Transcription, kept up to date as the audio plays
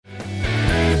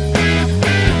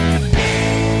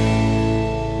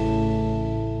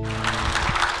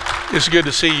It's good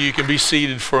to see you. You can be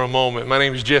seated for a moment. My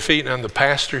name is Jeff Eaton. I'm the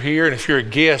pastor here. And if you're a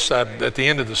guest, at the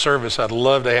end of the service, I'd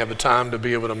love to have a time to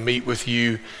be able to meet with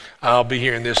you. I'll be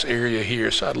here in this area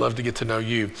here, so I'd love to get to know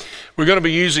you. We're going to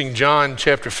be using John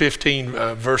chapter 15,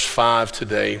 verse 5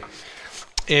 today.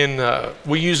 And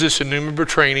we use this in new member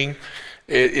training.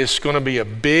 It's going to be a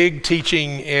big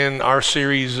teaching in our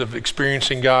series of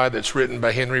Experiencing God that's written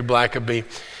by Henry Blackaby.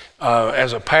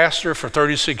 As a pastor for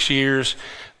 36 years,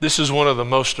 this is one of the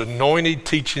most anointed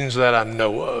teachings that I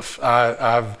know of.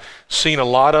 I've seen a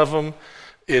lot of them.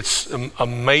 It's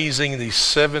amazing, these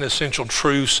 7 essential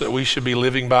truths that we should be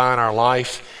living by in our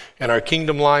life and our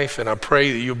kingdom life, and I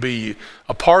pray that you'll be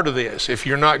a part of this. If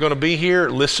you're not going to be here,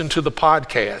 listen to the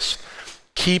podcast.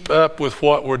 Keep up with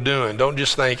what we're doing. Don't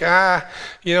just think,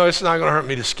 it's not going to hurt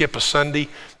me to skip a Sunday.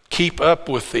 Keep up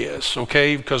with this,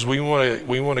 okay? Because we want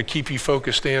to keep you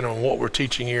focused in on what we're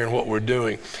teaching here and what we're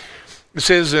doing. It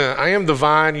says, I am the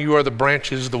vine, you are the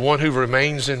branches, the one who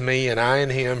remains in me and I in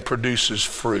him produces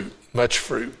fruit, much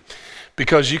fruit,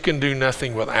 because you can do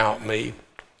nothing without me.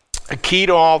 A key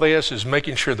to all this is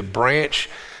making sure the branch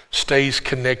stays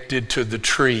connected to the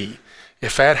tree.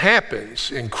 If that happens,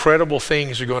 incredible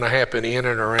things are going to happen in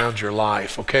and around your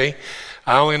life, okay?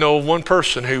 I only know one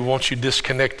person who wants you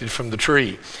disconnected from the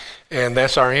tree, and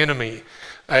that's our enemy.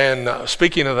 And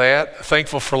speaking of that,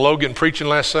 thankful for Logan preaching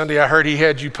last Sunday. I heard he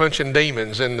had you punching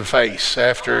demons in the face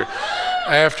after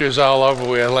it's all over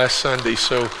with last Sunday.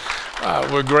 So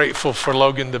we're grateful for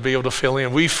Logan to be able to fill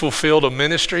in. We fulfilled a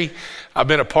ministry I've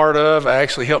been a part of. I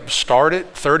actually helped start it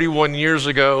 31 years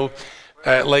ago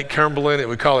at Lake Cumberland.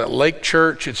 We call it Lake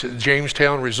Church. It's at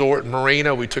Jamestown Resort and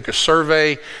Marina. We took a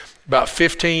survey. About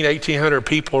 1,800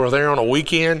 people are there on a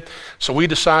weekend. So we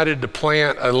decided to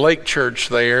plant a lake church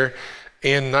there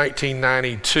in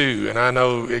 1992, and I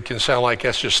know it can sound like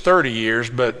that's just 30 years,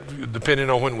 but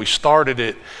depending on when we started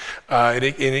it,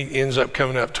 it ends up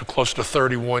coming up to close to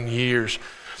 31 years.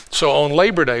 So on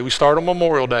Labor Day, we start on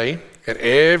Memorial Day, and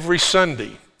every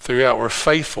Sunday throughout we're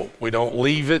faithful. We don't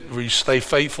leave it, we stay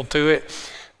faithful to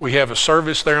it. We have a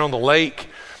service there on the lake,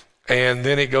 and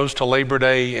then it goes to Labor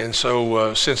Day, and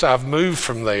so since I've moved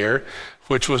from there,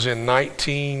 which was in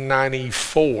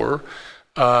 1994,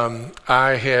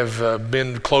 I have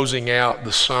been closing out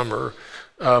the summer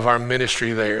of our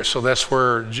ministry there. So that's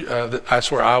where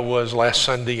I was last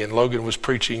Sunday, and Logan was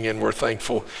preaching, and we're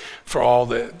thankful for all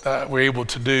that we're able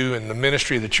to do and the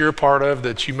ministry that you're a part of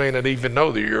that you may not even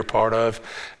know that you're a part of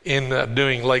in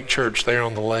doing Lake Church there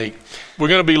on the lake. We're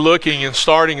going to be looking and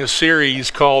starting a series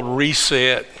called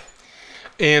Reset,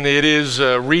 and it is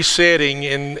resetting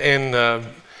and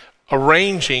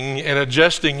arranging and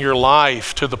adjusting your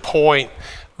life to the point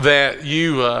that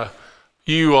you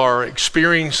are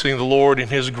experiencing the Lord in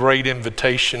his great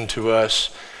invitation to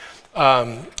us.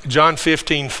 John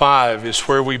 15:5 is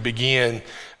where we begin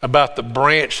about the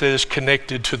branch that is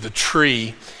connected to the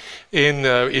tree. And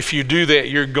if you do that,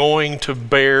 you're going to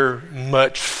bear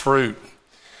much fruit.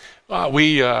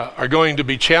 We are going to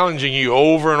be challenging you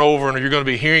over and over, and you're going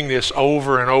to be hearing this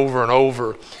over and over and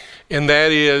over. And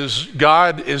that is,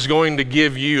 God is going to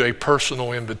give you a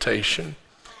personal invitation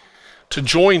to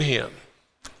join him.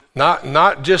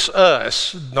 Not just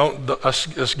us.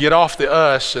 Let's get off the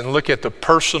us and look at the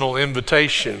personal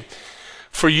invitation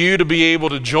for you to be able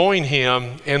to join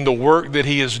him in the work that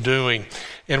he is doing.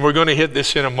 And we're going to hit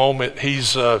this in a moment.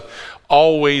 He's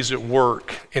always at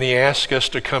work, and he asks us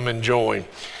to come and join.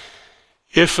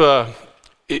 If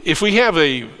we have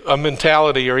a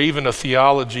mentality or even a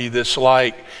theology that's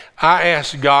like, I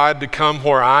ask God to come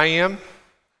where I am,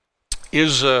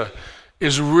 is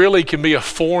really can be a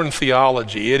foreign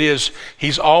theology. It is,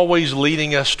 he's always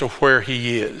leading us to where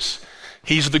he is.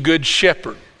 He's the good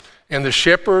shepherd. And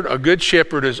a good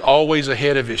shepherd is always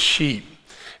ahead of his sheep.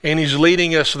 And he's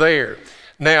leading us there.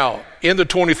 Now, in the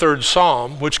 23rd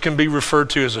Psalm, which can be referred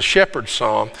to as a shepherd's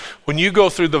psalm, when you go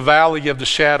through the valley of the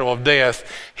shadow of death,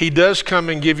 he does come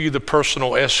and give you the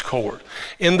personal escort.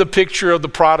 In the picture of the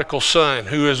prodigal son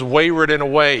who is wayward and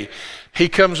away, he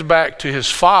comes back to his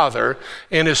father,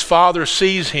 and his father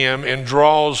sees him and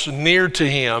draws near to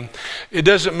him. It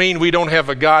doesn't mean we don't have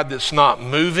a God that's not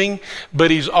moving, but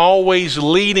he's always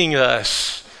leading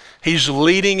us. He's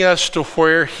leading us to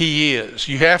where he is.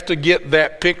 You have to get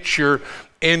that picture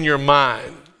in your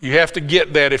mind. You have to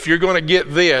get that. If you're going to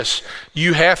get this,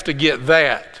 you have to get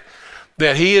that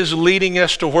he is leading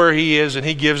us to where he is, and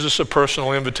he gives us a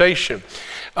personal invitation.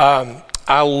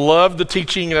 I love the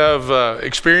teaching of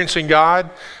Experiencing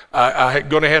God. I'm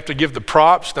going to have to give the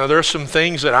props. Now, there's some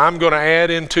things that I'm going to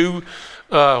add into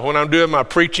when I'm doing my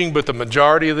preaching, but the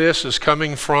majority of this is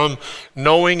coming from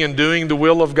knowing and doing the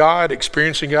will of God,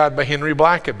 Experiencing God by Henry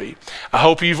Blackaby. I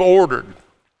hope you've ordered.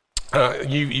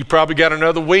 You probably got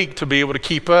another week to be able to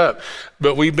keep up,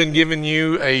 but we've been giving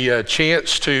you a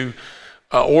chance to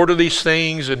order these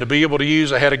things and to be able to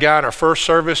use. I had a guy in our first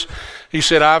service. He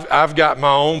said, I've got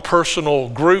my own personal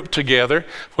group together,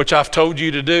 which I've told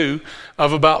you to do,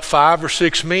 of about 5 or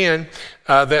 6 men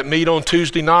that meet on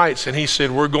Tuesday nights. And he said,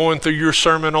 we're going through your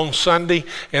sermon on Sunday,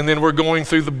 and then we're going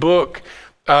through the book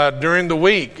during the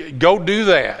week. Go do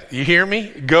that. You hear me?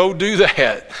 Go do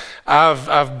that.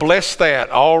 I've blessed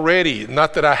that already.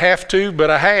 Not that I have to, but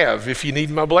I have, if you need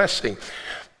my blessing.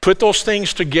 Put those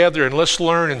things together and let's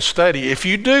learn and study. If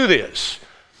you do this,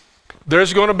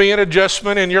 there's going to be an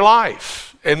adjustment in your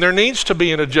life. And there needs to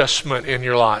be an adjustment in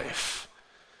your life.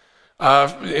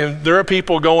 And there are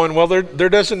people going, well, there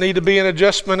doesn't need to be an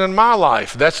adjustment in my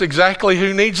life. That's exactly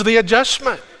who needs the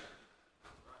adjustment.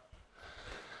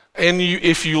 And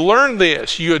if you learn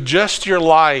this, you adjust your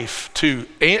life to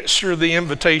answer the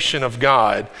invitation of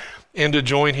God and to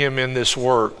join Him in this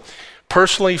work.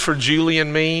 Personally, for Julie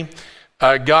and me,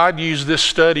 God used this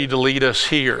study to lead us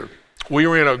here. We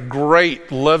were in a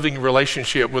great, loving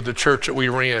relationship with the church that we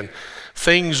were in.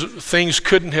 Things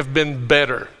couldn't have been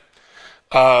better.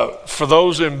 For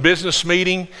those in business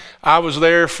meeting, I was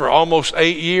there for almost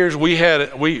 8 years.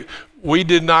 We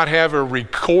did not have a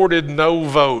recorded no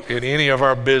vote in any of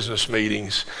our business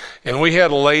meetings. And we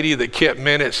had a lady that kept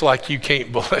minutes like you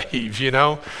can't believe, you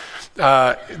know.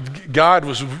 God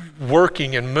was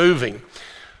working and moving.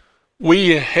 We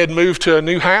had moved to a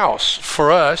new house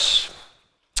for us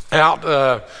out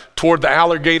toward the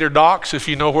Alligator Docks, if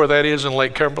you know where that is in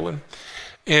Lake Cumberland.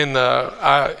 And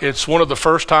it's one of the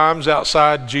first times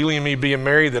outside Julie and me being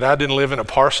married that I didn't live in a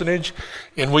parsonage.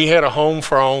 And we had a home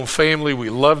for our own family.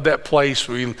 We loved that place.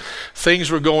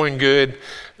 Things were going good.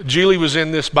 Julie was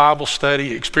in this Bible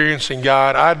study, Experiencing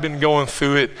God. I'd been going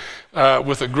through it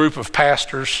with a group of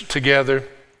pastors together.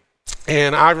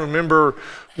 And I remember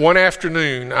one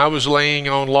afternoon, I was laying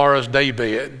on Laura's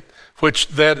daybed, which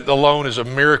that alone is a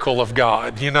miracle of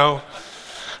God, you know,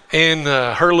 and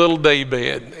her little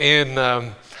daybed.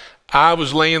 And I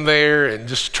was laying there and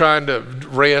just trying to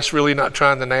rest, really not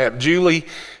trying to nap. Julie,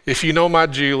 if you know my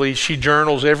Julie, she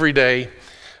journals every day.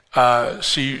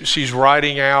 She's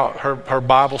writing out her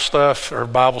Bible stuff, her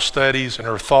Bible studies, and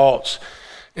her thoughts.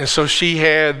 And so she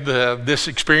had this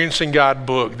Experiencing God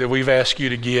book that we've asked you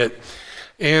to get.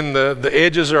 And the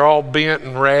edges are all bent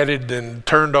and ratted and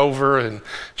turned over, and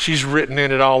she's written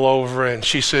in it all over. And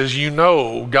she says, you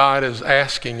know, God is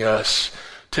asking us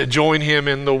to join Him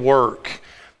in the work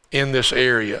in this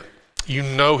area. You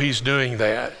know He's doing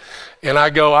that. And I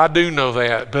go, I do know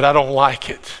that, but I don't like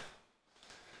it.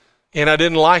 And I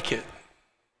didn't like it.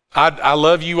 I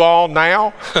love you all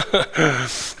now,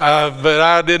 but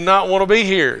I did not want to be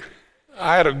here.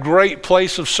 I had a great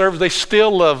place of service. They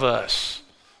still love us.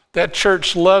 That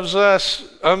church loves us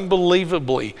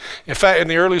unbelievably. In fact, in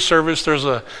the early service, there's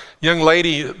a young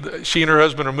lady, she and her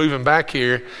husband are moving back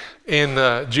here.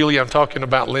 And Julie, I'm talking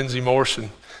about Lindsay Morrison,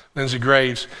 Lindsay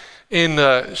Graves. And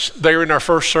they were in our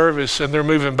first service and they're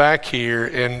moving back here.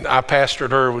 And I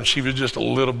pastored her when she was just a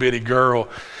little bitty girl.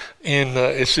 And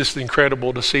it's just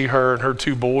incredible to see her and her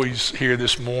 2 boys here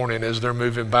this morning as they're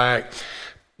moving back.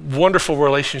 Wonderful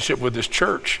relationship with this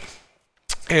church.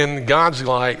 And God's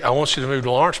like, I want you to move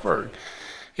to Lawrenceburg.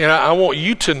 And I want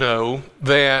you to know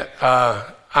that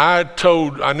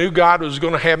I knew God was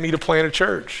going to have me to plant a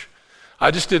church. I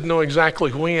just didn't know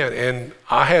exactly when. And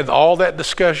I had all that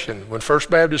discussion. When First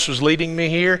Baptist was leading me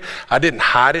here, I didn't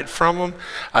hide it from them.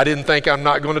 I didn't think I'm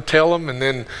not going to tell them and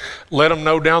then let them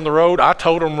know down the road. I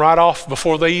told them right off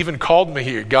before they even called me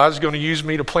here, God's going to use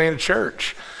me to plant a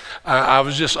church. I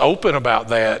was just open about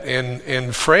that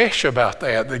and fresh about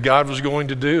that God was going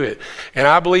to do it. And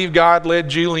I believe God led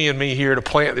Julie and me here to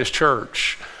plant this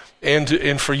church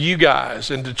and for you guys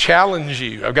and to challenge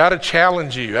you. I've got to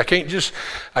challenge you. I can't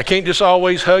just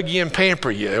always hug you and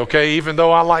pamper you, okay, even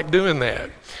though I like doing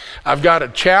that. I've got to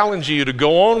challenge you to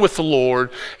go on with the Lord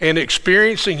and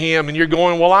experiencing Him. And you're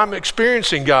going, well, I'm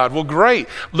experiencing God. Well, great.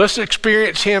 Let's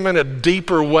experience Him in a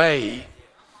deeper way.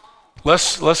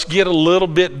 Let's get a little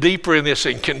bit deeper in this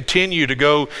and continue to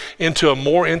go into a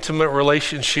more intimate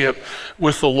relationship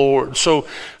with the Lord. So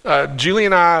Julie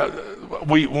and I,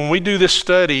 when we do this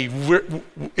study,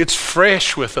 it's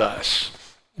fresh with us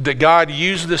that God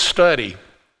used this study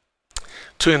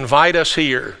to invite us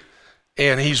here,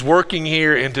 and He's working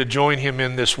here and to join Him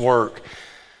in this work.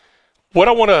 What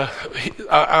I'm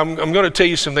going to tell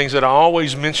you some things that I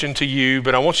always mention to you,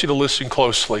 but I want you to listen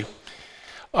closely.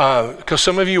 Because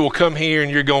some of you will come here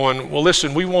and you're going, well,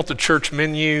 listen, we want the church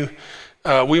menu.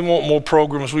 We want more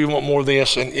programs. We want more of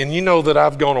this. And you know that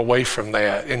I've gone away from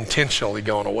that, intentionally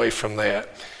gone away from that.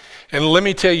 And let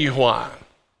me tell you why.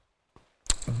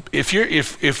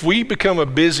 If we become a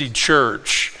busy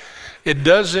church, it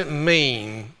doesn't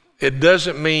mean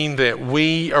that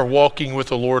we are walking with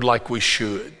the Lord like we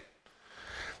should.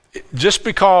 Just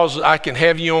because I can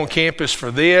have you on campus for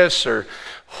this, or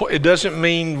it doesn't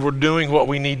mean we're doing what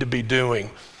we need to be doing.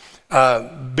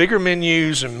 Bigger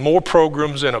menus and more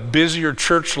programs and a busier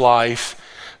church life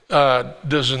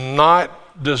does not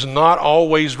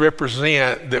always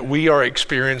represent that we are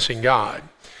experiencing God.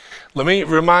 Let me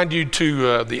remind you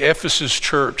to the Ephesus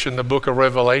church in the book of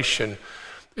Revelation.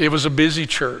 It was a busy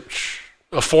church,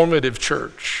 a formative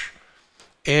church.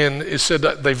 And it said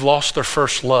that they've lost their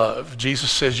first love. Jesus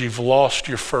says you've lost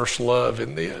your first love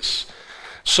in this.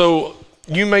 So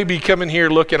you may be coming here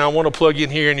looking, I want to plug in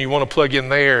here and you want to plug in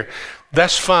there.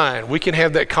 That's fine. We can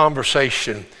have that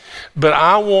conversation. But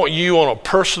I want you on a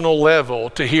personal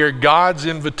level to hear God's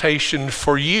invitation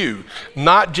for you,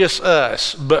 not just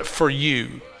us, but for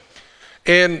you.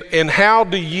 And how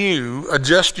do you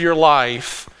adjust your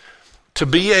life to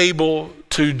be able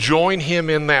to join him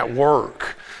in that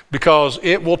work? Because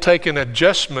it will take an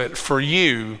adjustment for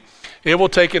you. It will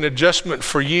take an adjustment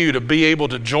for you to be able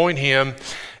to join him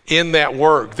in that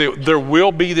work. There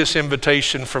will be this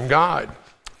invitation from God.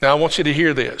 Now I want you to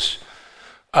hear this.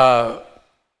 A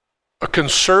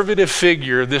conservative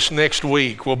figure this next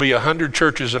week will be 100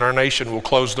 churches in our nation will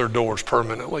close their doors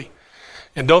permanently.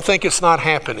 And don't think it's not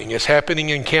happening. It's happening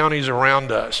in counties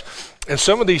around us. And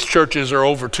some of these churches are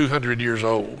over 200 years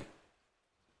old.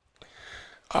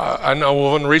 I know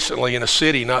one recently in a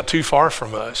city not too far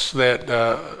from us that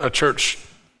a church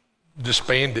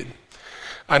disbanded.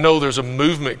 I know there's a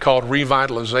movement called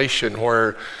revitalization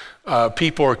where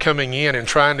people are coming in and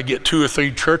trying to get 2 or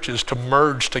 3 churches to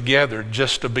merge together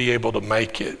just to be able to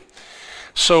make it.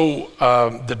 So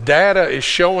the data is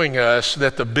showing us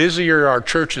that the busier our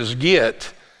churches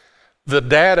get, the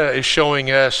data is showing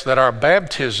us that our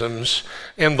baptisms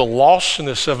and the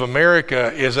lostness of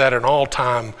America is at an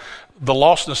all-time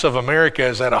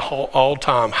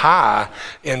high,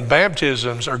 and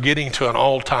baptisms are getting to an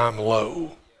all-time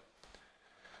low.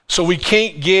 So we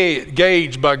can't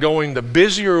gauge by going, the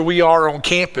busier we are on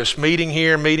campus, meeting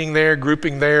here, meeting there,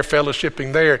 grouping there,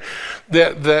 fellowshipping there,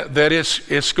 that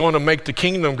it's going to make the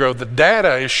kingdom grow. The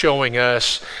data is showing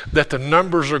us that the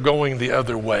numbers are going the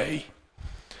other way.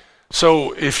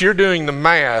 So if you're doing the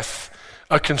math,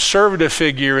 a conservative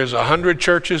figure is 100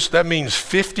 churches. That means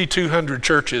 5,200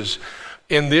 churches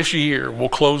in this year will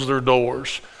close their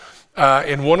doors.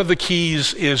 And one of the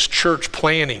keys is church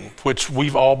planning, which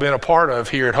we've all been a part of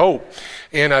here at Hope.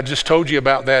 And I just told you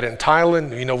about that in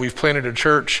Thailand. You know, we've planted a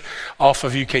church off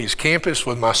of UK's campus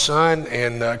with my son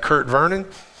and Kurt Vernon,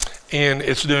 and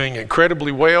it's doing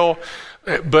incredibly well.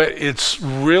 But it's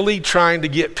really trying to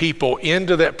get people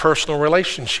into that personal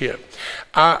relationship.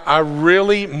 I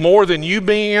really, more than you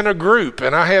being in a group,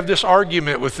 and I have this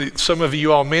argument with some of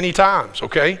you all many times,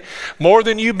 okay? More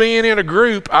than you being in a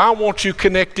group, I want you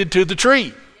connected to the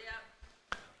tree.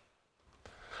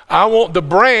 I want the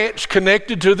branch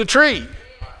connected to the tree.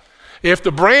 If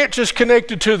the branch is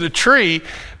connected to the tree,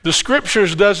 the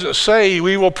scriptures doesn't say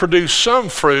we will produce some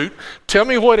fruit. Tell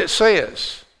me what it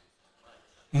says.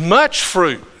 Much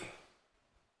fruit.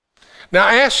 Now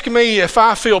ask me if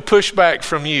I feel pushback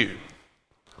from you.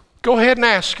 Go ahead and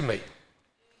ask me.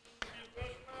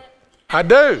 I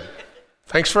do.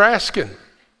 Thanks for asking.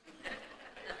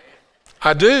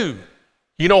 I do.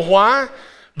 You know why?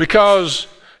 Because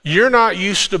you're not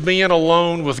used to being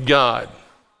alone with God.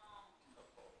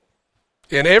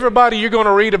 And everybody you're going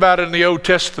to read about in the Old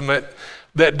Testament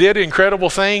that did incredible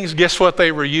things, guess what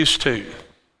they were used to?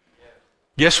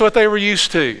 Guess what they were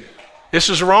used to? This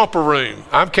is Romper Room.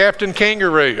 I'm Captain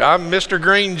Kangaroo. I'm Mr.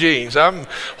 Green Jeans. I'm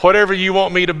whatever you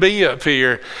want me to be up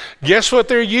here. Guess what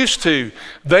they're used to?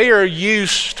 They are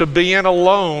used to being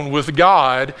alone with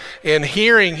God and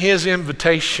hearing his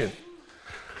invitation.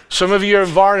 Some of you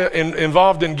are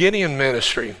involved in Gideon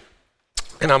ministry,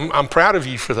 and I'm proud of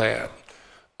you for that.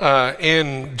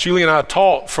 And Julie and I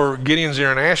taught for Gideon's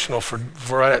International for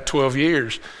right at 12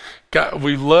 years. God,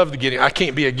 we love the Gideon. I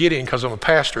can't be a Gideon because I'm a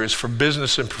pastor. It's for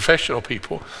business and professional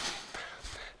people.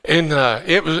 And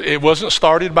it wasn't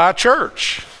started by a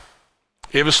church.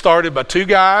 It was started by 2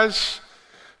 guys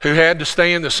who had to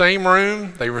stay in the same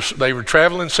room. They were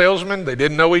traveling salesmen. They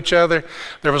didn't know each other.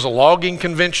 There was a logging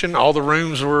convention. All the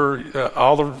rooms were,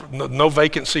 no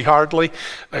vacancy hardly.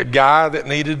 A guy that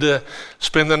needed to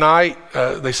spend the night,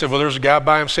 they said, well, there's a guy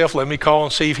by himself. Let me call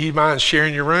and see if he minds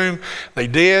sharing your room. They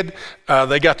did.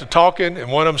 They got to talking,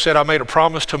 and one of them said, I made a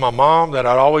promise to my mom that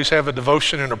I'd always have a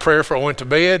devotion and a prayer before I went to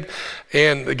bed.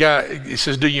 And the guy, he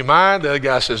says, do you mind? The other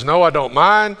guy says, no, I don't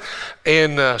mind.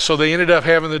 And so they ended up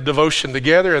having the devotion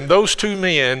together, and those two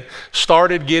men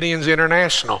started Gideon's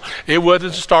International. It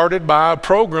wasn't started by a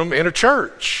program in a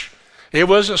church. It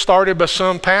wasn't started by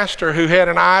some pastor who had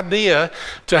an idea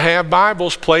to have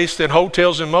Bibles placed in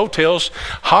hotels and motels,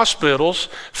 hospitals,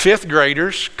 fifth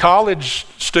graders, college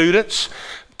students,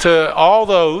 to all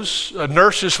those,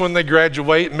 nurses when they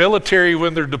graduate, military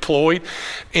when they're deployed,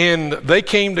 and they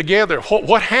came together.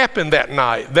 What happened that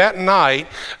night? That night,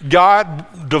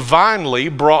 God divinely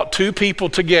brought two people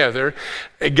together.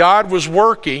 God was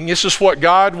working. This is what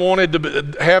God wanted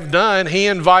to have done. He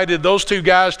invited those two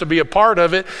guys to be a part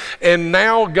of it, and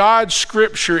now God's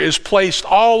scripture is placed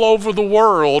all over the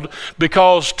world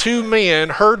because two men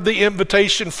heard the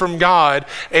invitation from God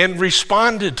and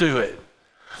responded to it.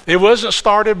 It wasn't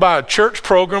started by a church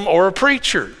program or a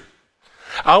preacher.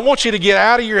 I want you to get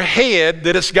out of your head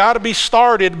that it's got to be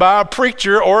started by a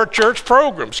preacher or a church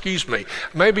program. Excuse me.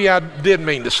 Maybe I did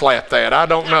mean to slap that. I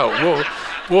don't know.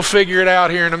 We'll figure it out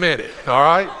here in a minute. All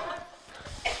right?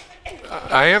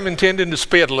 I am intending to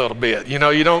spit a little bit. You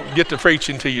know, you don't get to preach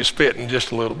until you spit in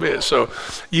just a little bit. So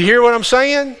you hear what I'm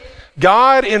saying?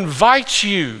 God invites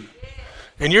you.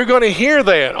 And you're going to hear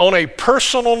that on a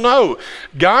personal note.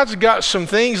 God's got some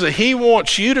things that he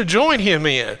wants you to join him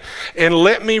in. And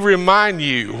let me remind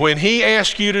you, when he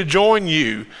asks you to join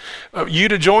him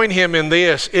in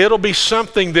this, it'll be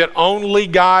something that only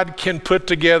God can put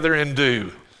together and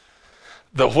do.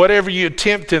 That whatever you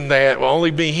attempt in that will only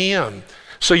be him.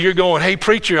 So you're going, hey,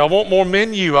 preacher, I want more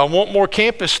menu. I want more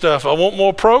campus stuff. I want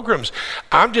more programs.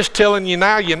 I'm just telling you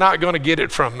now, you're not going to get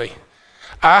it from me.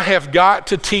 I have got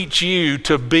to teach you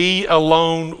to be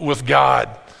alone with God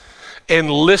and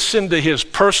listen to his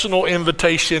personal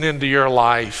invitation into your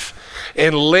life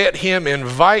and let him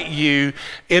invite you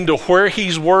into where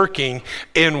he's working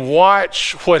and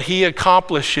watch what he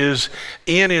accomplishes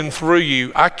in and through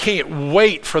you. I can't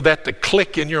wait for that to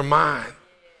click in your mind.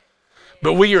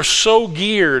 But we are so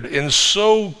geared and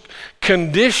so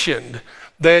conditioned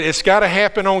that it's got to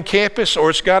happen on campus,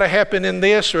 or it's got to happen in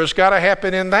this, or it's got to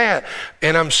happen in that.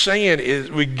 And I'm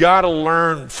saying we got to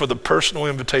learn for the personal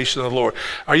invitation of the Lord.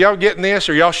 Are y'all getting this?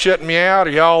 Are y'all shutting me out?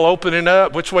 Are y'all opening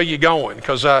up? Which way you going?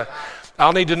 Because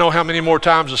I'll need to know how many more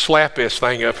times to slap this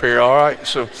thing up here, all right?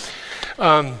 So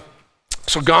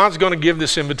God's going to give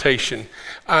this invitation.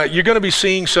 You're going to be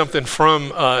seeing something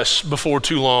from us before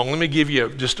too long. Let me give you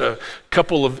just a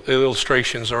couple of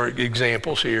illustrations or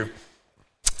examples here.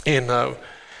 And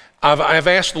I've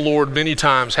asked the Lord many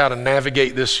times how to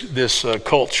navigate this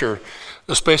culture,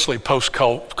 especially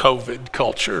post-COVID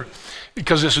culture,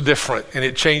 because it's different and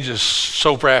it changes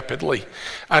so rapidly.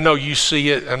 I know you see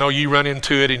it. I know you run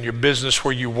into it in your business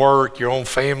where you work, your own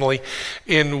family,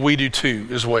 and we do too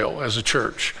as well as a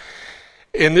church.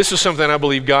 And this is something I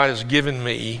believe God has given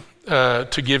me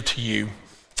to give to you.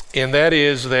 And that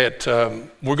is that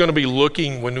we're going to be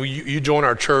looking, when you join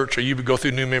our church or you go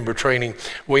through new member training,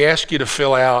 we ask you to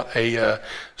fill out a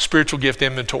spiritual gift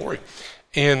inventory.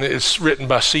 And it's written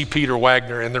by C. Peter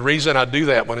Wagner. And the reason I do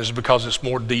that one is because it's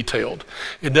more detailed.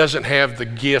 It doesn't have the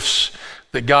gifts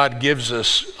that God gives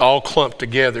us all clumped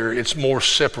together. It's more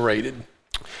separated.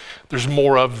 There's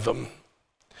more of them.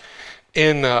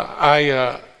 And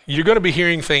you're going to be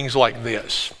hearing things like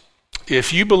this.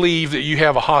 If you believe that you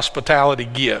have a hospitality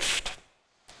gift,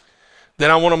 then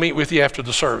I want to meet with you after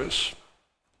the service.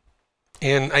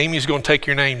 And Amy's going to take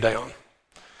your name down.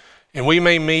 And we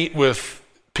may meet with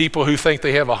people who think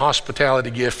they have a hospitality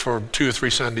gift for 2 or 3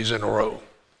 Sundays in a row.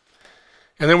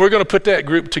 And then we're going to put that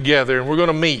group together and we're going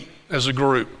to meet as a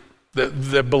group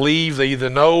that believe they either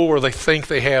know or they think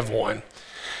they have one.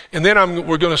 And then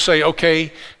we're going to say,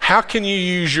 okay, how can you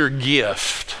use your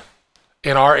gift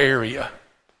in our area?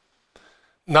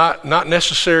 Not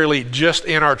necessarily just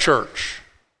in our church.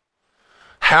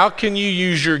 How can you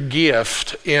use your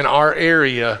gift in our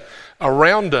area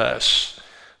around us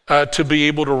to be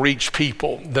able to reach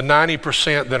people, the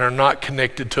 90% that are not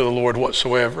connected to the Lord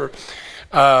whatsoever?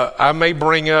 I may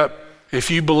bring up,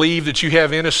 if you believe that you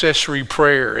have intercessory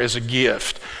prayer as a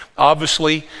gift,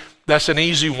 obviously that's an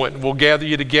easy one. We'll gather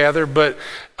you together, but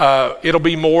it'll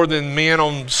be more than men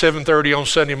on 7:30 on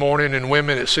Sunday morning and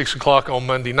women at 6 o'clock on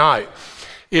Monday night.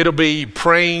 It'll be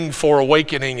praying for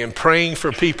awakening and praying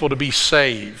for people to be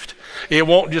saved. It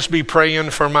won't just be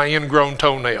praying for my ingrown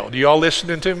toenail. Do y'all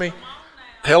listening to me?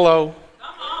 Hello?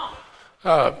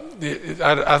 You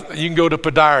can go to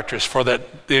podiatrist for that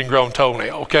ingrown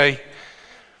toenail, okay?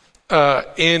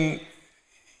 And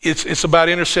it's about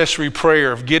intercessory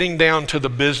prayer, of getting down to the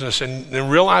business and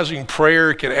realizing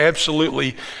prayer can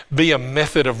absolutely be a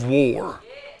method of war,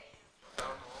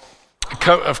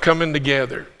 of coming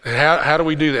together. And how do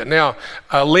we do that? Now,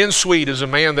 Lynn Sweet is a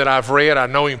man that I've read. I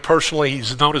know him personally.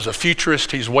 He's known as a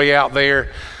futurist. He's way out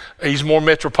there. He's more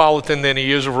metropolitan than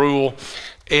he is rural.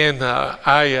 And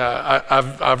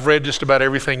I've read just about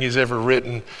everything he's ever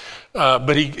written.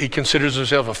 But he considers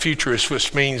himself a futurist,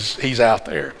 which means he's out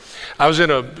there. I was in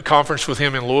a conference with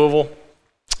him in Louisville,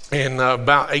 and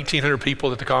about 1,800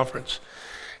 people at the conference.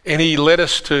 And he led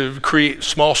us to create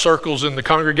small circles in the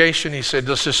congregation. He said,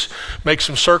 let's just make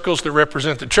some circles that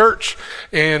represent the church.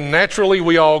 And naturally,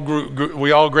 we all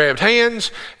grabbed hands,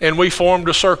 and we formed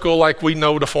a circle like we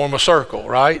know to form a circle,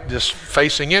 right? Just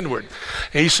facing inward.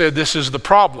 And he said, this is the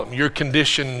problem. You're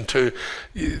conditioned to,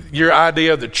 your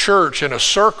idea of the church in a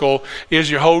circle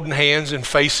is you're holding hands and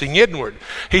facing inward.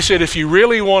 He said, if you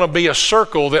really want to be a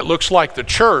circle that looks like the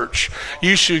church,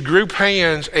 you should group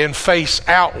hands and face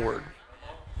outward.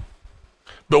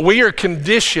 But we are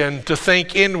conditioned to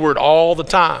think inward all the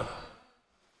time.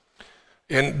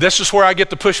 And this is where I get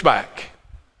the pushback,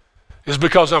 is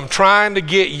because I'm trying to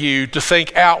get you to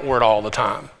think outward all the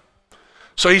time.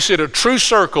 So he said a true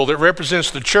circle that represents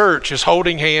the church is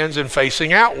holding hands and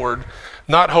facing outward,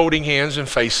 not holding hands and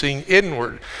facing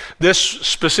inward. This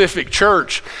specific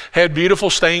church had beautiful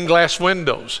stained glass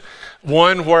windows.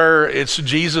 One where it's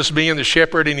Jesus being the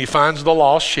shepherd and he finds the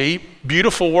lost sheep.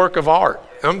 Beautiful work of art.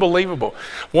 Unbelievable.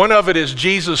 One of it is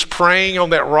Jesus praying on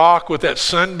that rock with that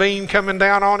sunbeam coming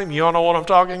down on him. You all know what I'm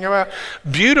talking about?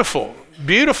 Beautiful,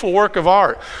 beautiful work of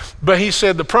art. But he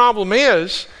said the problem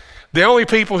is the only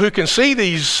people who can see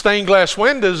these stained glass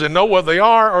windows and know what they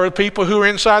are the people who are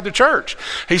inside the church.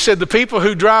 He said the people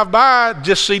who drive by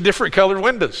just see different colored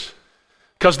windows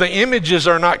because the images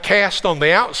are not cast on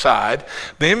the outside.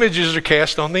 The images are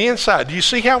cast on the inside. Do you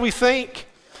see how we think?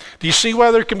 Do you see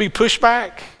why there can be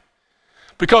pushback?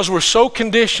 Because we're so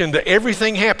conditioned to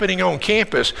everything happening on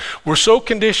campus, we're so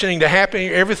conditioning to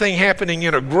everything happening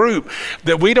in a group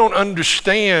that we don't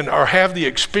understand or have the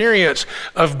experience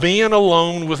of being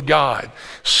alone with God,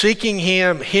 seeking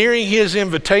Him, hearing His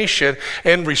invitation,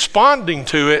 and responding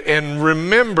to it. And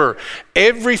remember,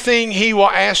 everything He will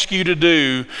ask you to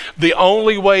do, the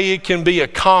only way it can be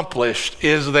accomplished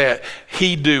is that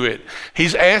He do it.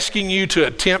 He's asking you to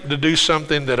attempt to do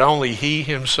something that only He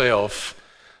Himself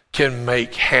can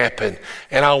make happen.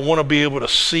 And I want to be able to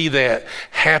see that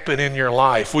happen in your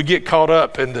life. We get caught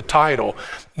up in the title,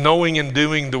 knowing and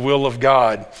doing the will of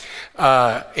God.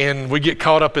 And we get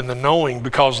caught up in the knowing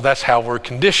because that's how we're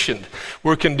conditioned.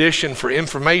 We're conditioned for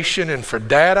information and for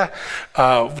data,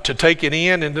 to take it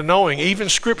in and to knowing. Even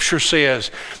Scripture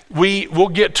says we'll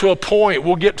get to a point,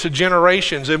 we'll get to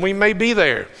generations, and we may be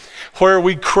there, where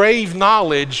we crave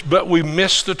knowledge, but we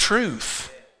miss the truth.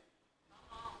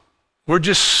 We're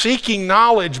just seeking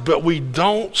knowledge, but we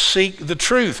don't seek the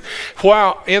truth.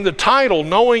 While in the title,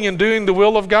 knowing and doing the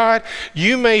will of God,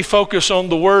 you may focus on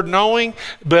the word knowing,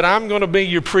 but I'm going to be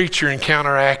your preacher and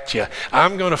counteract you.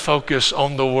 I'm going to focus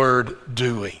on the word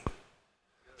doing.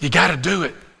 You got to do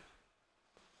it.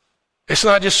 It's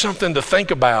not just something to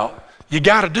think about. You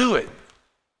got to do it.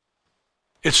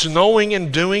 It's knowing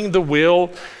and doing the will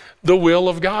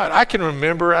of God. I can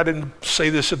remember, I didn't say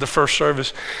this at the first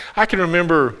service, I can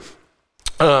remember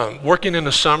working in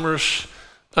the summers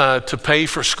to pay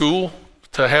for school,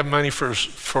 to have money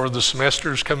for the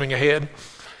semesters coming ahead.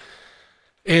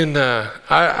 And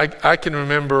I can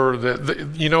remember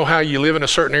that, you know how you live in a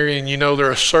certain area and you know there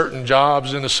are certain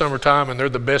jobs in the summertime and they're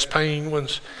the best paying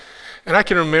ones. And I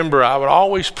can remember I would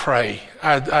always pray.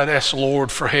 I'd ask the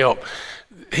Lord for help.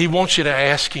 He wants you to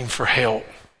ask Him for help.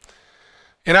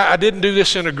 And I didn't do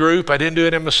this in a group. I didn't do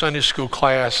it in my Sunday school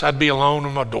class. I'd be alone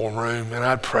in my dorm room and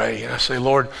I'd pray. And I'd say,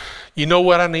 Lord, you know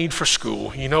what I need for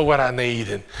school. You know what I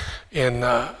need. And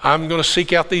I'm going to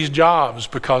seek out these jobs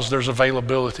because there's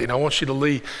availability. And I want you to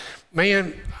leave.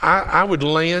 Man, I would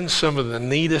land some of the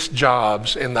neatest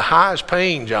jobs and the highest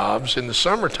paying jobs in the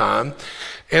summertime.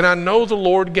 And I know the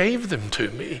Lord gave them to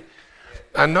me.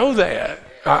 I know that.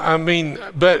 I mean,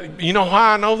 but you know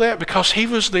why I know that? Because He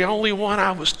was the only one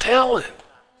I was telling.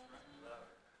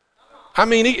 I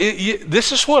mean,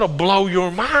 this is what'll blow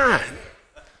your mind.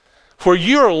 Where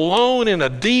you're alone in a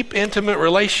deep, intimate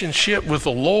relationship with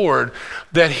the Lord,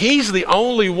 that He's the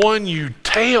only one you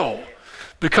tell.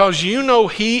 because you know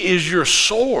he is your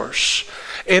source.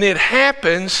 And it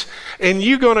happens, and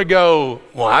you're going to go,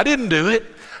 well, I didn't do it,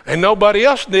 and nobody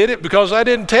else did it because I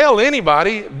didn't tell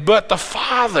anybody but the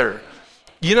Father.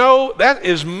 You know, that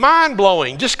is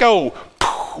mind-blowing. Just go,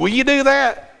 will you do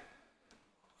that?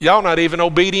 Y'all not even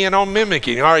obedient on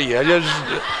mimicking, are you?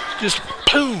 Just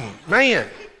boom, man.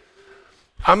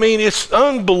 I mean, it's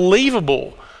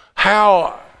unbelievable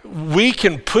how we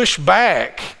can push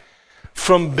back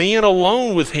from being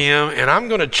alone with him, and I'm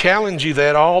going to challenge you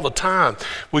that all the time.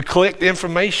 We collect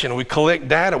information, we collect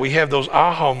data, we have those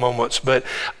aha moments, but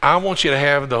I want you to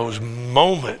have those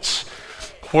moments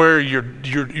where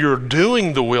you're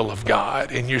doing the will of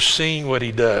God and you're seeing what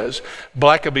he does.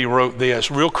 Blackaby wrote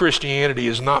this: real Christianity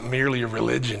is not merely a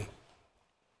religion,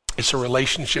 it's a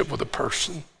relationship with a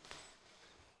person.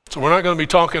 So we're not going to be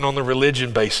talking on the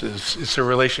religion basis. It's a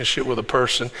relationship with a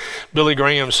person. Billy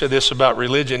Graham said this about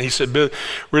religion. He said,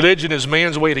 religion is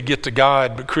man's way to get to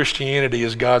God, but Christianity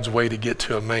is God's way to get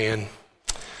to a man.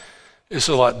 It's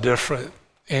a lot different.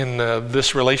 And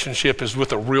this relationship is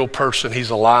with a real person.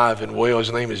 He's alive and well.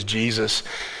 His name is Jesus.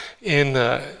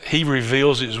 And he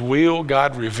reveals his will.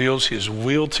 God reveals his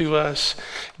will to us,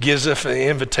 gives us an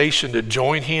invitation to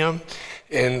join him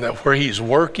and where he's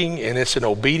working, and it's an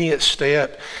obedient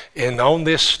step. And on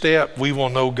this step, we will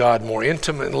know God more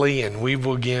intimately, and we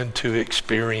will begin to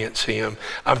experience him.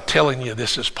 I'm telling you,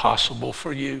 this is possible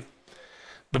for you.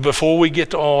 But before we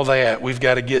get to all that, we've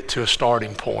got to get to a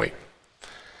starting point.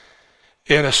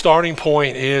 And a starting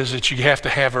point is that you have to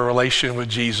have a relation with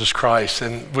Jesus Christ,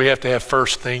 and we have to have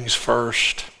first things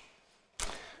first.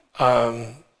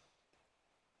 I'd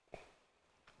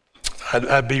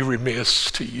be remiss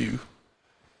to you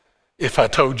if I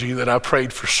told you that I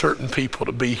prayed for certain people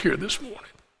to be here this morning.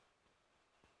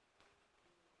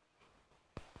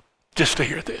 Just to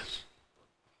hear this.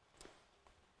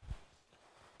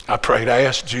 I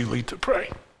asked Julie to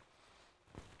pray.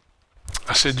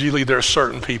 I said, Julie, there are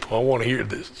certain people, I want to hear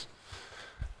this.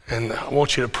 And I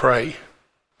want you to pray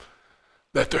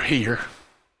that they're here.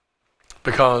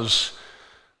 Because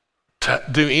to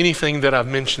do anything that I've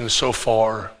mentioned so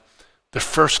far, the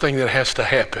first thing that has to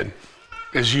happen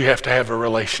is you have to have a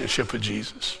relationship with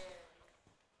Jesus.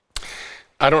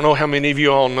 I don't know how many of you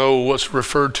all know what's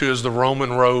referred to as the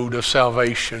Roman road of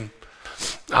salvation.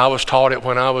 I was taught it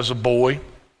when I was a boy,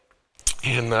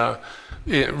 and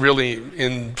really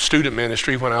in student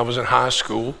ministry when I was in high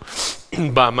school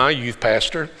by my youth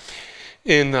pastor.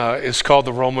 And it's called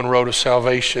the Roman road of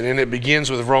salvation, and it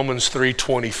begins with Romans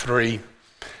 3:23.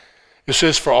 It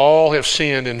says, for all have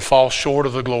sinned and fall short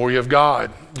of the glory of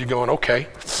God. You're going, okay,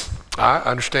 I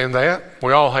understand that.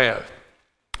 We all have.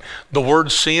 The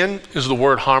word sin is the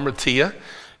word hamartia.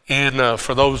 And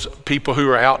for those people who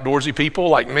are outdoorsy people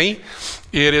like me,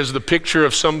 it is the picture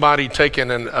of somebody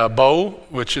taking a bow,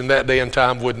 which in that day and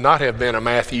time would not have been a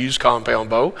Matthews compound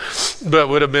bow, but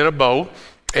would have been a bow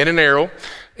and an arrow,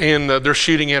 and they're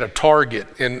shooting at a target.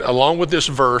 And along with this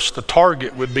verse, the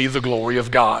target would be the glory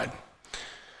of God.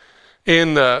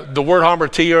 And the word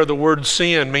hamartia, or the word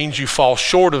sin, means you fall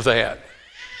short of that.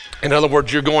 In other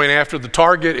words, you're going after the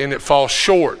target and it falls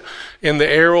short. And the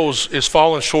arrows is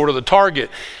falling short of the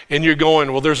target. And you're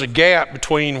going, well, there's a gap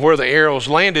between where the arrows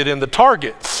landed and the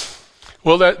target.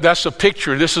 Well, that's a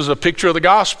picture. This is a picture of the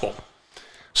gospel.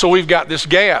 So we've got this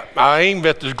gap. I aimed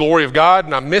at the glory of God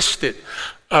and I missed it.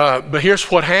 But here's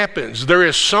what happens. There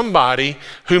is somebody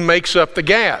who makes up the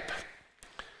gap.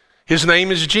 His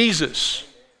name is Jesus.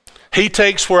 He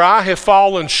takes where I have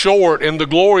fallen short in the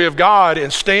glory of God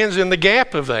and stands in the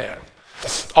gap of that.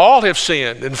 All have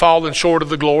sinned and fallen short of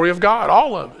the glory of God,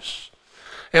 all of us.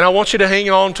 And I want you to hang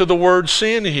on to the word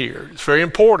sin here. It's very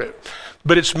important,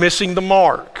 but it's missing the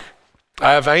mark.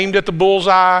 I have aimed at the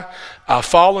bullseye, I've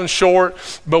fallen short,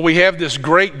 but we have this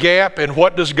great gap, and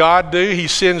what does God do? He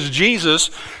sends Jesus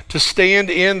to stand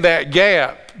in that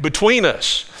gap between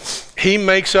us. He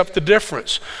makes up the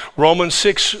difference. Romans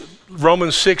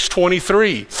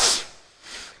 6:23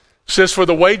 says, for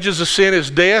the wages of sin is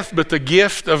death, but the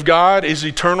gift of God is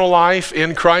eternal life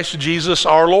in Christ Jesus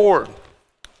our Lord.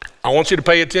 I want you to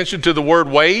pay attention to the word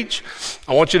wage.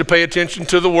 I want you to pay attention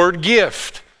to the word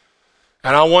gift.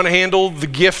 And I want to handle the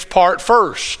gift part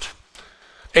first.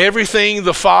 Everything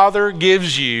the Father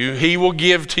gives you, he will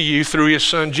give to you through his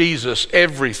Son Jesus.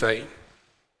 Everything.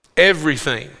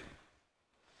 Everything.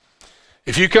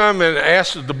 If you come and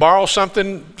ask to borrow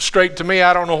something straight to me,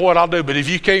 I don't know what I'll do. But if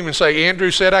you came and say,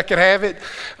 Andrew said I could have it,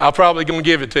 I'll probably going to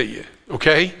give it to you,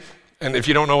 okay? And if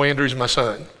you don't know, Andrew's my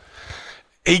son.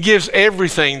 He gives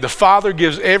everything. The Father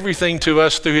gives everything to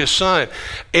us through his Son.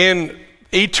 And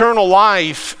eternal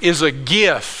life is a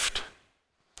gift.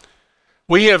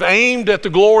 We have aimed at the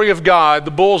glory of God,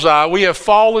 the bullseye. We have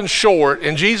fallen short,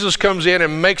 and Jesus comes in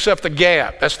and makes up the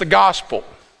gap. That's the gospel.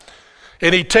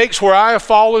 And he takes where I have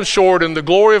fallen short in the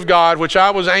glory of God, which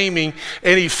I was aiming,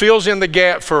 and he fills in the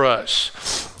gap for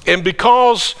us. And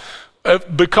because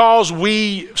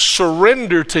we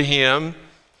surrender to him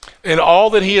and all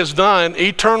that he has done,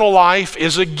 eternal life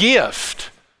is a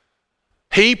gift.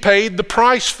 He paid the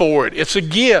price for it. It's a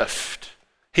gift.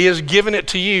 He has given it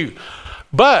to you.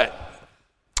 But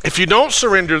if you don't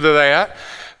surrender to that,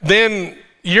 then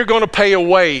you're going to pay a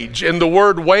wage. And the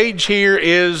word wage here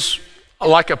is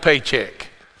like a paycheck.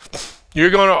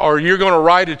 You're going to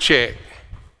write a check.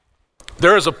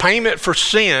 There is a payment for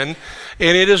sin,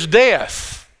 and it is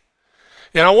death.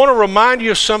 And I want to remind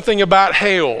you of something about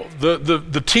hell.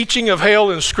 The teaching of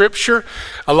hell in Scripture,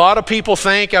 a lot of people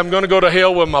think I'm going to go to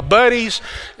hell with my buddies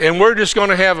and we're just going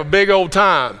to have a big old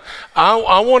time.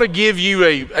 I want to give you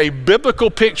a biblical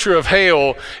picture of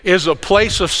hell is a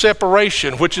place of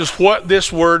separation, which is what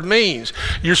this word means.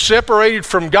 You're separated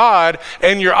from God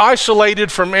and you're isolated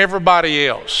from everybody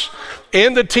else.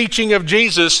 In the teaching of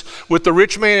Jesus with the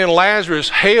rich man and Lazarus,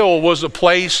 hell was a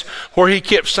place where he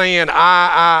kept saying,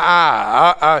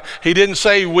 I. He didn't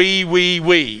say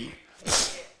we.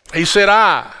 He said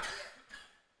I.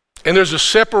 And there's a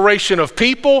separation of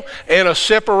people and a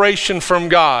separation from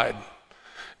God.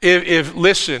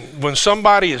 Listen, when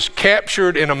somebody is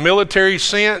captured in a military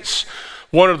sense,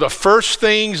 one of the first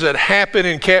things that happen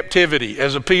in captivity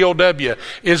as a POW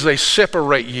is they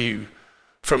separate you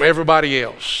from everybody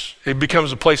else. It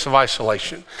becomes a place of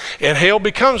isolation. And hell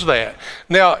becomes that.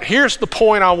 Now, here's the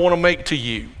point I want to make to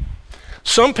you.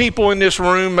 Some people in this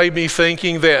room may be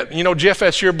thinking that, Jeff,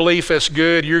 that's your belief, that's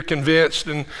good, you're convinced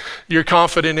and you're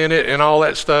confident in it and all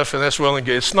that stuff, and that's well and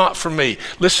good. It's not for me.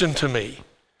 Listen to me.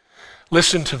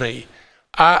 Listen to me.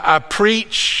 I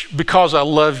preach because I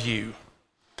love you.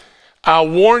 I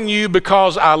warn you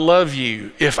because I love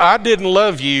you. If I didn't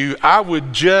love you, I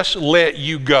would just let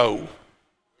you go.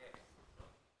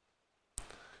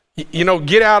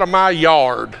 Get out of my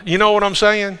yard. You know what I'm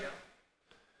saying?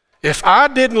 If I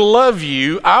didn't love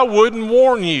you, I wouldn't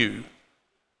warn you.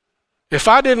 If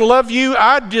I didn't love you,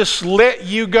 I'd just let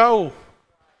you go.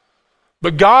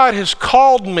 But God has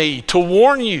called me to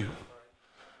warn you.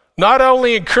 Not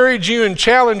only encourage you and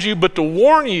challenge you, but to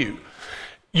warn you.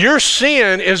 Your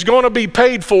sin is going to be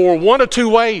paid for one of two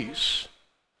ways.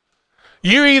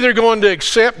 You're either going to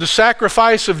accept the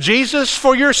sacrifice of Jesus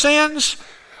for your sins,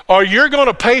 or you're going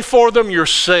to pay for them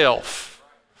yourself.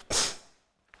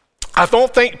 I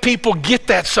don't think people get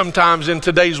that sometimes in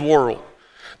today's world.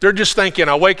 They're just thinking,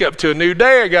 I wake up to a new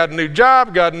day, I got a new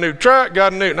job, got a new truck,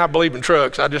 and I believe in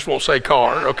trucks, I just won't say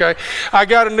car, okay? I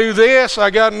got a new this, I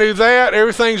got a new that,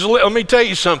 everything's lit. Let me tell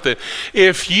you something.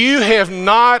 If you have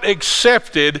not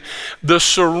accepted the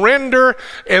surrender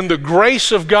and the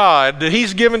grace of God that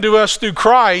he's given to us through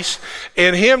Christ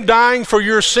and him dying for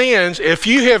your sins, if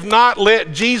you have not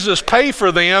let Jesus pay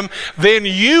for them, then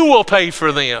you will pay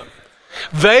for them.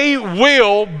 They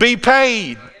will be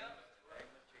paid.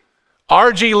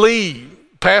 R.G. Lee,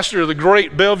 pastor of the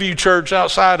great Bellevue Church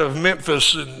outside of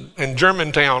Memphis and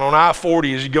Germantown on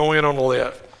I-40 as you go in on the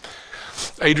left.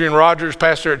 Adrian Rogers,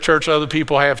 pastor at church, other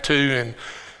people have too.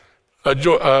 And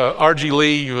R.G.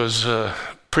 Lee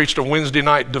preached a Wednesday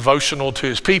night devotional to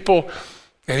his people,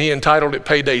 and he entitled it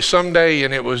Payday Someday,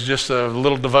 and it was just a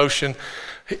little devotion.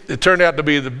 It turned out to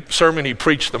be the sermon he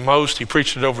preached the most. He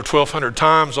preached it over 1,200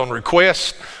 times on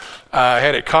request.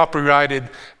 Had it copyrighted,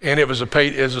 and it was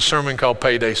a sermon called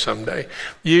Payday Someday.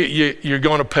 You're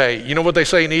going to pay. You know what they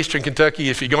say in Eastern Kentucky?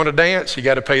 If you're going to dance, you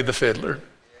got to pay the fiddler.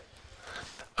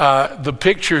 The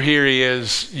picture here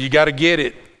is you got to get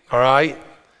it, all right?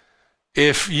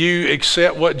 If you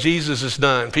accept what Jesus has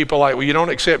done, people are like, well, you don't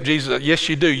accept Jesus. Yes,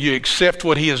 you do. You accept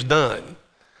what he has done.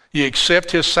 You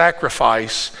accept his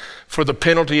sacrifice for the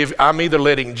penalty of, I'm either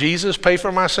letting Jesus pay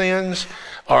for my sins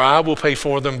or I will pay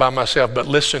for them by myself. But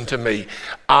listen to me,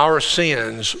 our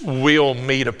sins will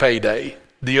meet a payday.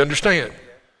 Do you understand?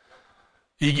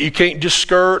 You can't just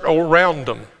skirt around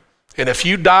them. And if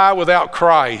you die without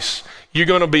Christ, you're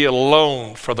going to be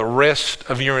alone for the rest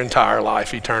of your entire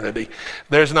life, eternity.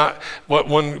 There's not, what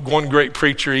one great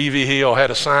preacher, E.V. Hill, had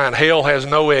a sign, hell has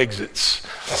no exits.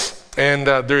 And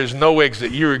there is no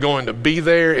exit. You are going to be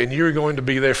there, and you're going to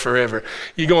be there forever.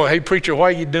 You're going, hey, preacher, why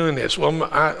are you doing this? Well,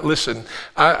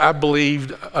 I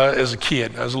believed as a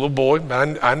kid, as a little boy,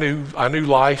 I knew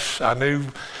life. I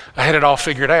had it all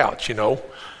figured out,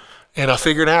 And I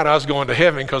figured out I was going to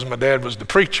heaven because my dad was the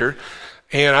preacher,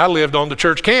 and I lived on the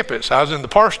church campus. I was in the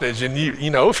parsonage, and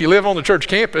if you live on the church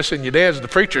campus and your dad's the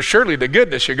preacher, surely to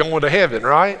goodness you're going to heaven,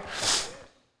 right?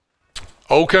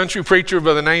 Old country preacher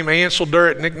by the name Ansel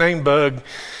Durrett, nicknamed Bug,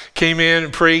 came in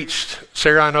and preached.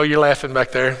 Sarah, I know you're laughing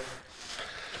back there.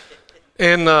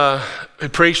 And he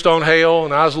preached on hell,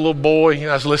 and I was a little boy, and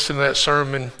I was listening to that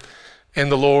sermon, and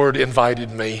the Lord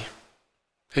invited me.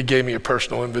 He gave me a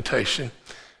personal invitation.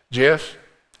 Jeff,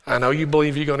 I know you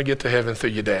believe you're going to get to heaven through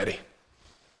your daddy,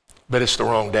 but it's the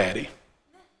wrong daddy.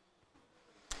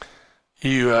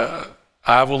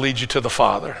 I will lead you to the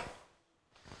Father.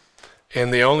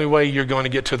 And the only way you're going to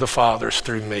get to the Father is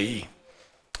through me.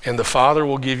 And the Father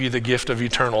will give you the gift of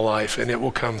eternal life, and it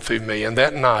will come through me. And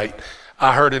that night,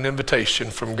 I heard an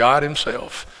invitation from God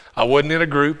himself. I wasn't in a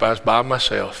group, I was by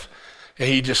myself. And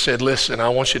he just said, listen, I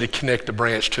want you to connect a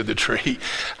branch to the tree.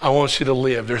 I want you to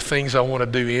live. There are things I want to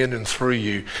do in and through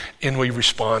you. And we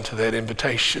respond to that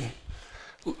invitation.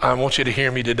 I want you to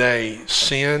hear me today.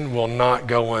 Sin will not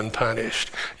go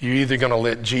unpunished. You're either going to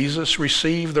let Jesus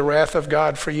receive the wrath of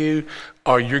God for you,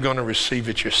 or you're going to receive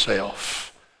it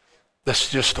yourself. That's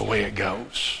just the way it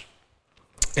goes.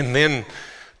 And then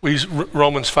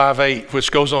Romans 5:8,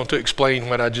 which goes on to explain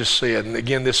what I just said. And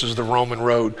again, this is the Roman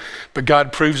road. But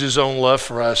God proves his own love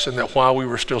for us, and that while we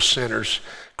were still sinners,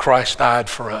 Christ died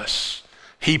for us.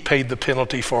 He paid the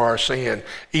penalty for our sin.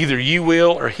 Either you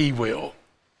will or he will.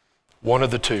 One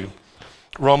of the two.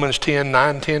 Romans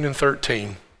 10:9, 10, and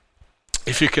 13.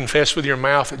 If you confess with your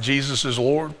mouth that Jesus is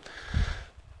Lord,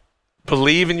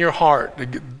 believe in your heart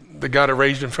that God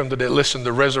raised him from the dead. Listen,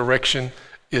 the resurrection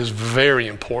is very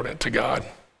important to God.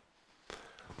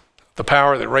 The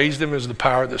power that raised him is the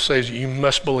power that saves you. You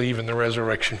must believe in the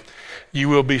resurrection. You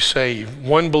will be saved.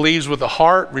 One believes with the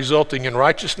heart, resulting in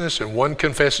righteousness, and one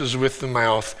confesses with the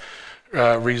mouth,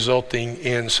 resulting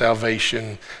in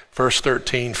salvation. Verse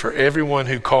 13, for everyone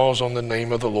who calls on the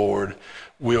name of the Lord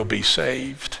will be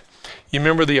saved. You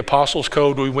remember the Apostles'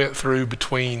 Code we went through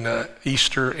between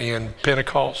Easter and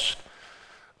Pentecost?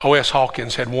 O.S.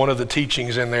 Hawkins had one of the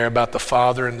teachings in there about the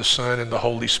Father and the Son and the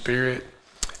Holy Spirit.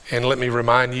 And let me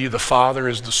remind you, the Father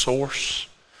is the source.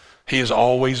 He is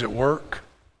always at work,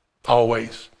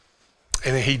 always.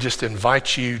 And he just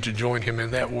invites you to join him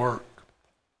in that work.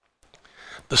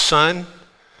 The Son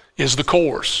is the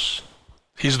course.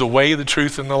 He's the way, the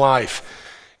truth, and the life.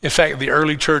 In fact, the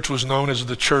early church was known as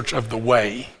the church of the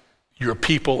way. You're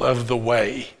people of the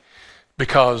way,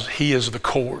 because he is the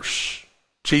course.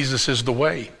 Jesus is the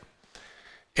way.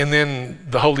 And then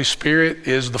the Holy Spirit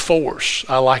is the force.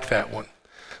 I like that one.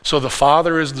 So the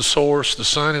Father is the source, the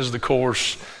Son is the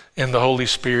course, and the Holy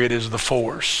Spirit is the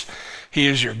force. He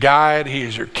is your guide. He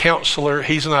is your counselor.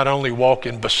 He's not only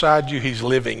walking beside you, he's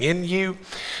living in you.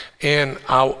 And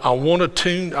I want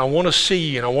to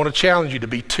see, and I want to challenge you to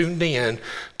be tuned in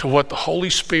to what the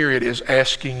Holy Spirit is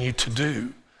asking you to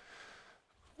do.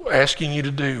 Asking you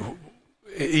to do,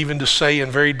 even to say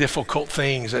in very difficult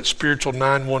things, that spiritual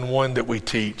 911 that we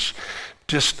teach.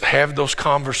 Just have those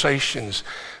conversations.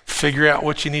 Figure out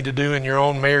what you need to do in your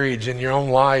own marriage, in your own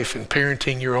life, and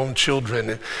parenting your own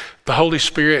children. The Holy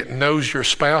Spirit knows your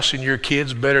spouse and your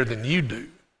kids better than you do.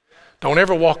 Don't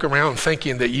ever walk around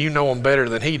thinking that you know them better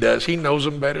than he does. He knows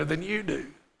them better than you do.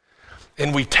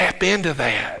 And we tap into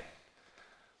that.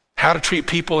 How to treat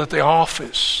people at the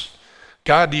office.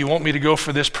 God, do you want me to go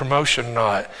for this promotion or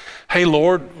not? Hey,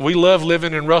 Lord, we love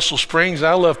living in Russell Springs.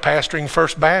 I love pastoring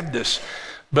First Baptist.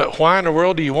 But why in the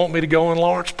world do you want me to go in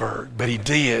Lawrenceburg? But he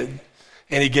did.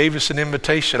 And he gave us an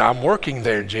invitation. I'm working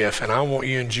there, Jeff, and I want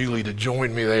you and Julie to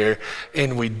join me there.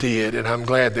 And we did, and I'm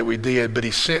glad that we did. But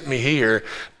he sent me here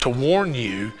to warn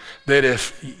you that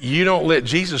if you don't let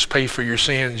Jesus pay for your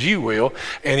sins, you will.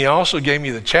 And he also gave me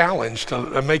the challenge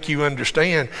to make you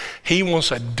understand he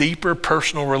wants a deeper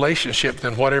personal relationship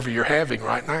than whatever you're having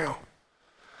right now.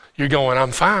 You're going,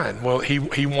 I'm fine. Well,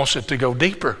 he wants it to go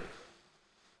deeper.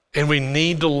 And we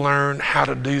need to learn how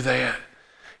to do that.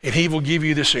 And he will give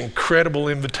you this incredible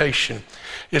invitation.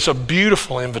 It's a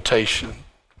beautiful invitation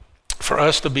for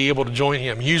us to be able to join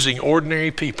him using ordinary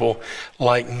people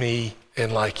like me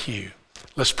and like you.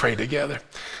 Let's pray together.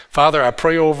 Father, I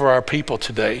pray over our people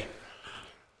today.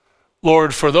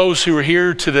 Lord, for those who are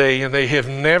here today and they have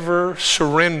never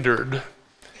surrendered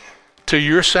to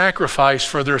your sacrifice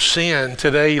for their sin,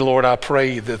 today, Lord, I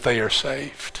pray that they are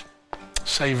saved.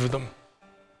 Save them.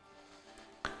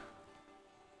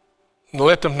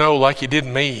 Let them know, like you did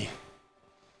me,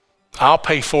 I'll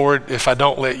pay for it if I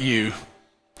don't let you,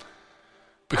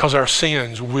 because our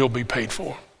sins will be paid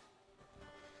for.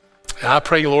 And I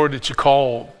pray, Lord, that you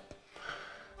call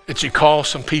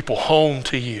some people home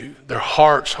to you, their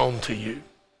hearts home to you.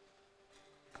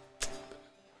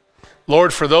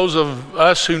 Lord, for those of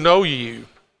us who know you,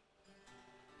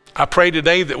 I pray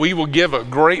today that we will give a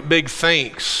great big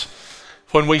thanks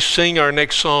when we sing our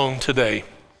next song today,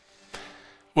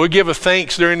 we'll give a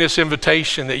thanks during this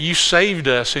invitation that you saved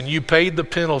us and you paid the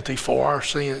penalty for our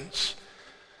sins.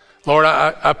 Lord,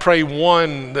 I pray,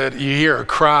 one, that you hear a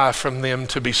cry from them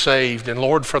to be saved. And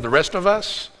Lord, for the rest of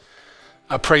us,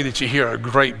 I pray that you hear a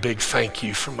great big thank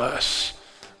you from us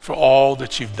for all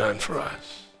that you've done for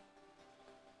us.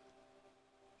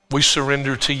 We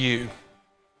surrender to you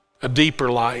a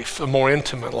deeper life, a more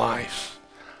intimate life,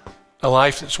 a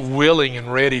life that's willing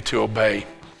and ready to obey.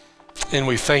 And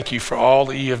we thank you for all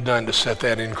that you have done to set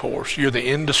that in course. You're the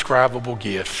indescribable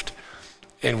gift,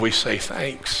 and we say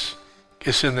thanks.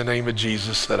 It's in the name of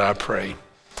Jesus that I pray.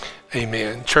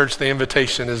 Amen. Church, the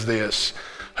invitation is this.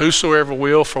 Whosoever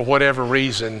will, for whatever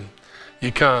reason,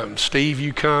 you come. Steve,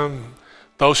 you come.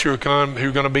 Those who are going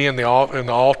to be in the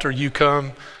altar, you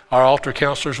come. Our altar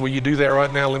counselors, will you do that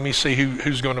right now? Let me see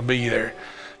who's going to be there.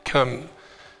 Come.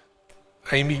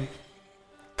 Amy,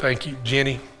 thank you.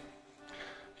 Jenny,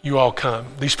 you all come.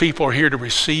 These people are here to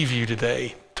receive you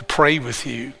today, to pray with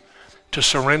you, to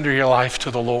surrender your life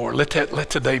to the Lord. Let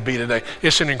today be today.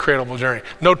 It's an incredible journey.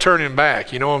 No turning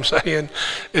back, you know what I'm saying?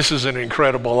 This is an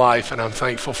incredible life, and I'm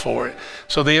thankful for it.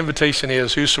 So the invitation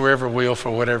is, whosoever will,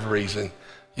 for whatever reason,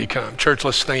 you come. Church,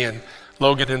 let's stand.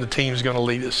 Logan and the team's going to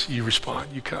lead us. You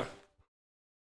respond. You come.